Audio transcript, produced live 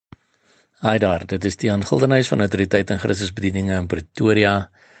Hi daar, dit is die Gildenhuis van Autoriteit en Christusbedieninge in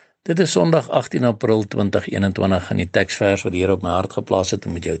Pretoria. Dit is Sondag 18 April 2021 en die teksvers wat die Here op my hart geplaas het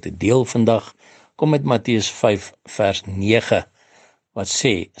om met jou te deel vandag, kom met Matteus 5 vers 9, wat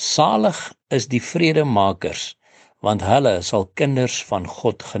sê, Salig is die vredemakers, want hulle sal kinders van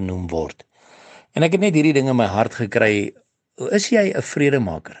God genoem word. En ek het net hierdie ding in my hart gekry, is jy 'n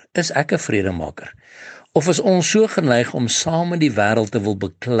vredemaker? Is ek 'n vredemaker? Of is ons so geneig om saam met die wêreld te wil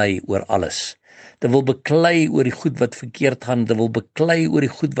beklei oor alles? Te wil beklei oor die goed wat verkeerd gaan, te wil beklei oor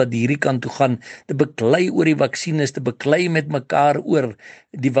die goed wat hierdie kant toe gaan, te beklei oor die vaksines, te beklei met mekaar oor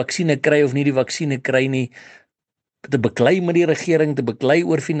die vaksine kry of nie die vaksine kry nie, te beklei met die regering, te beklei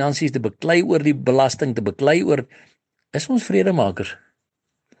oor finansies, te beklei oor die belasting, te beklei oor, is ons vredemakers?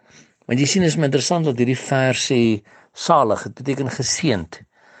 Want jy sien, is my interessant dat hierdie vers sê, salig, dit beteken geseënd,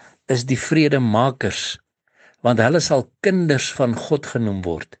 is die vredemakers, want hulle sal kinders van God genoem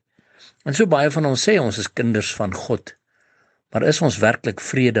word. En so baie van ons sê ons is kinders van God, maar is ons werklik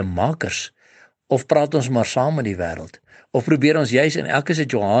vredemakers? Of praat ons maar saam met die wêreld? Of probeer ons juis in elke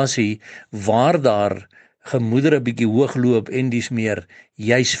situasie waar daar gemoedere bietjie hoog loop en dies meer,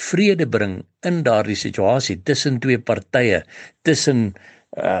 juis vrede bring in daardie situasie, tussen twee partye, tussen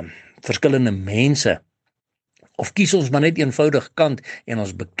verskillende mense? Of kies ons maar net eenvoudig kant en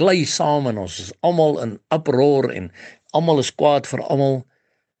ons beklei saam en ons is almal in uproar en almal is kwaad vir almal.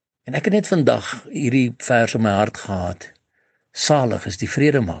 En ek het net vandag hierdie vers in my hart gehad. Salig is die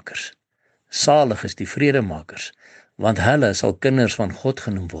vredemakers. Salig is die vredemakers, want hulle sal kinders van God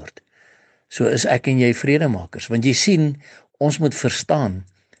genoem word. So is ek en jy vredemakers, want jy sien, ons moet verstaan,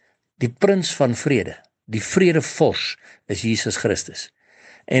 die prins van vrede, die vredevors is Jesus Christus.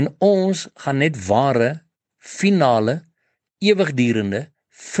 En ons gaan net ware, finale, ewigdurende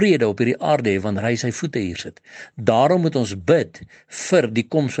vrede op hierdie aarde hê, wanneer hy sy voete hier sit. Daarom moet ons bid vir die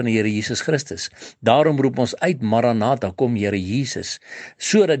koms van die Here Jesus Christus. Daarom roep ons uit, Maranatha, kom Here Jesus,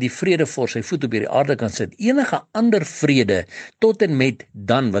 sodat die vredevors sy voet op hierdie aarde kan sit. Enige ander vrede, tot en met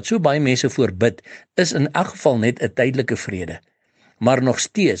dan, wat so baie mense voorbid, is in elk geval net 'n tydelike vrede. Maar nog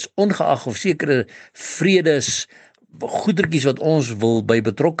steeds, ongeag of sekere vredes, goedertjies wat ons wil by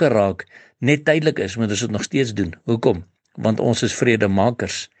betrokke raak, net tydelik is, moet ons dit nog steeds doen. Hoekom? Want ons is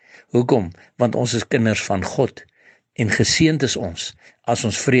vredemakers. Hoekom? Want ons is kinders van God. En geseënd is ons as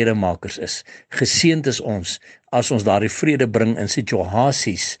ons vredemakers is. Geseënd is ons as ons daardie vrede bring in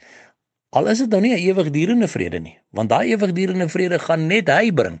situasies. Al is dit nou nie 'n ewigdurende vrede nie, want daai ewigdurende vrede gaan net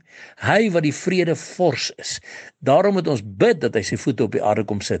hy bring. Hy wat die vredevors is. Daarom moet ons bid dat hy sy voete op die aarde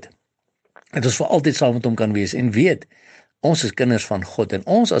kom sit. Dat ons vir altyd saam met hom kan wees en weet, ons is kinders van God en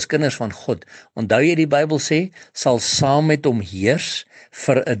ons as kinders van God, onthou jy die Bybel sê, sal saam met hom heers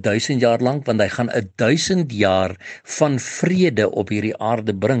vir 1000 jaar lank, want hy gaan 1000 jaar van vrede op hierdie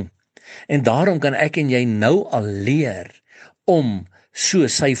aarde bring. En daarom kan ek en jy nou al leer om so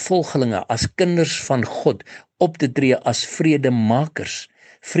sy volgelinge as kinders van God op te tree as vredemakers.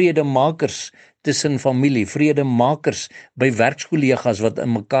 Vredemakers tussen familie, vredemakers by werkskollegas wat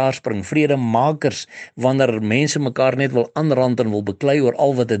in mekaar spring, vredemakers wanneer mense mekaar net wil aanrand en wil beklei oor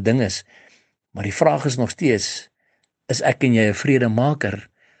al wat 'n ding is. Maar die vraag is nog steeds, is ek en jy 'n vredemaker?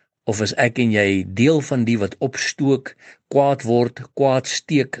 Of is ek en jy deel van die wat opstook, kwaad word, kwaad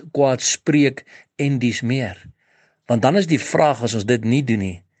steek, kwaad spreek en dies meer? Want dan is die vraag, as ons dit nie doen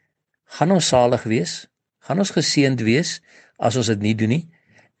nie, gaan ons salig wees? Gaan ons geseënd wees as ons dit nie doen nie?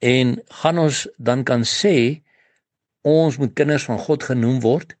 En gaan ons dan kan sê, ons moet kinders van God genoem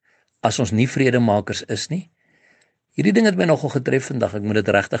word, as ons nie vredemakers is nie? Hierdie ding het my nogal getref vandag, ek moet dit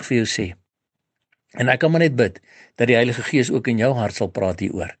regtig vir jou sê. En ek kan maar net bid, dat die Heilige Gees ook in jou hart sal praat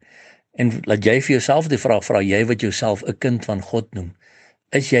hieroor. En laat jy vir jouself die vraag vra, jy wat jouself 'n kind van God noem,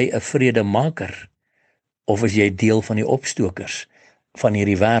 is jy 'n vredemaker? Of is jy deel van die opstokers van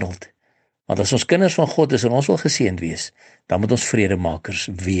hierdie wêreld? Want as ons kinders van God is en ons wil geseënd wees, dan moet ons vredemakers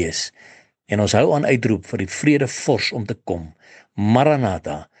wees. En ons hou aan uitroep vir die vredevors om te kom.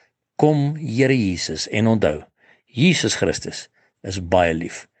 Maranatha, kom Here Jesus. En onthou, Jesus Christus is baie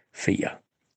lief vir jou.